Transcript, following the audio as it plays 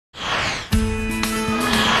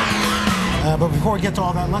But before we get to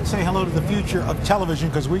all that, let's say hello to the future of television,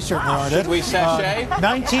 because we certainly aren't it. Should we sashay?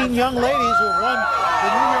 19 young ladies who won the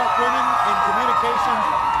New York Women in Communications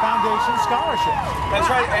Foundation Scholarship. That's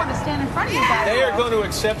right. I want to stand in front of you guys. They are going to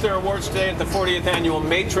accept their awards today at the 40th Annual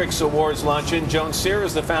Matrix Awards luncheon. Joan Sear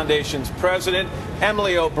is the foundation's president.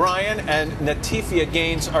 Emily O'Brien and Natifia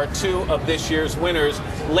Gaines are two of this year's winners.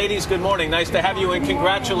 Ladies, good morning. Nice to have you, and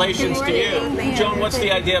congratulations to you. Joan, what's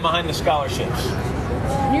the idea behind the scholarships?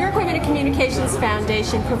 New York Women in Communications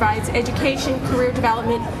Foundation provides education, career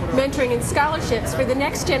development, mentoring, and scholarships for the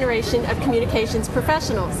next generation of communications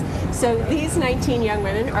professionals. So these 19 young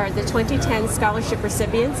women are the 2010 scholarship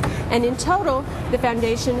recipients, and in total, the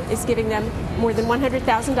foundation is giving them more than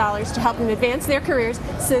 $100,000 to help them advance their careers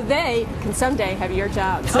so they can someday have your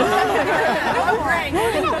jobs. We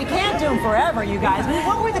can't do them forever, you guys. I mean,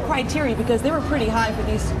 what were the criteria? Because they were pretty high for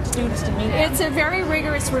these students to meet. It's a very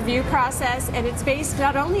rigorous review process, and it's based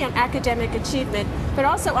not only on academic achievement, but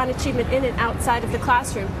also on achievement in and outside of the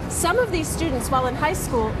classroom. Some of these students, while in high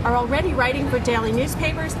school, are already writing for daily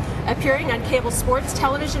newspapers, appearing on cable sports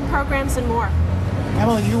television programs, and more.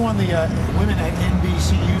 Emily, you won the Women at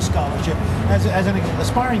NBCU Scholarship. As an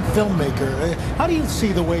aspiring filmmaker, how do you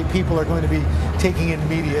see the way people are going to be taking in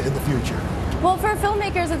media in the future? Well, for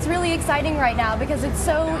filmmakers, it's really exciting right now because it's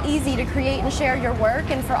so easy to create and share your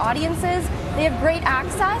work, and for audiences, they have great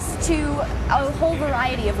access to a whole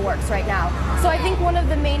variety of works right now. So I think one of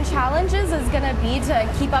the main challenges is going to be to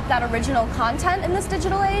keep up that original content in this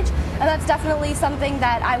digital age, and that's definitely something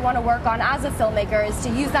that I want to work on as a filmmaker, is to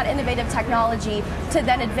use that innovative technology to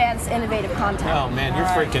then advance innovative content. Oh man, you're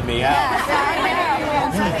freaking me out.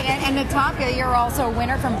 Yeah, and Natifia, you're also a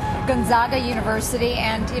winner from Gonzaga University,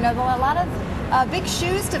 and you know, a lot of big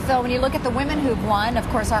shoes to fill when you look at the women who've won. Of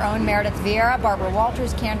course, our own Meredith Vieira, Barbara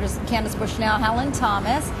Walters, Candace Bushnell, Helen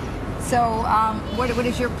Thomas. So what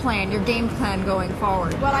is your plan, your game plan going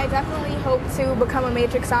forward? Well, I definitely hope to become a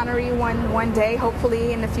Matrix honoree one day,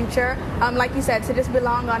 hopefully in the future. Like you said, to just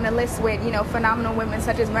belong on the list with, you know, phenomenal women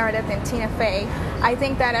such as Meredith and Tina Fey. I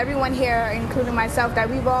think that everyone here, including myself, that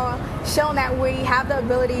we've all shown that we have the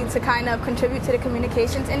ability to kind of contribute to the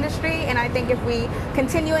communications industry. And I think if we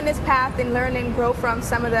continue in this path and learn and grow from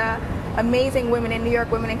some of the amazing women in New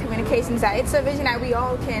York Women in Communications, that it's a vision that we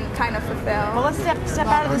all can kind of fulfill. Well, let's step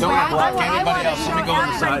out of this. Don't block anybody I else. Let want me to go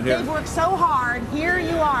show inside here. they've worked so hard. Here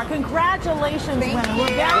you are. Congratulations, Thank women. you.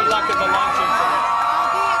 We're very Good luck at the luncheon today.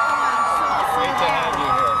 Great to have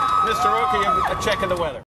you here. Mr. Roker, you have a check of the weather.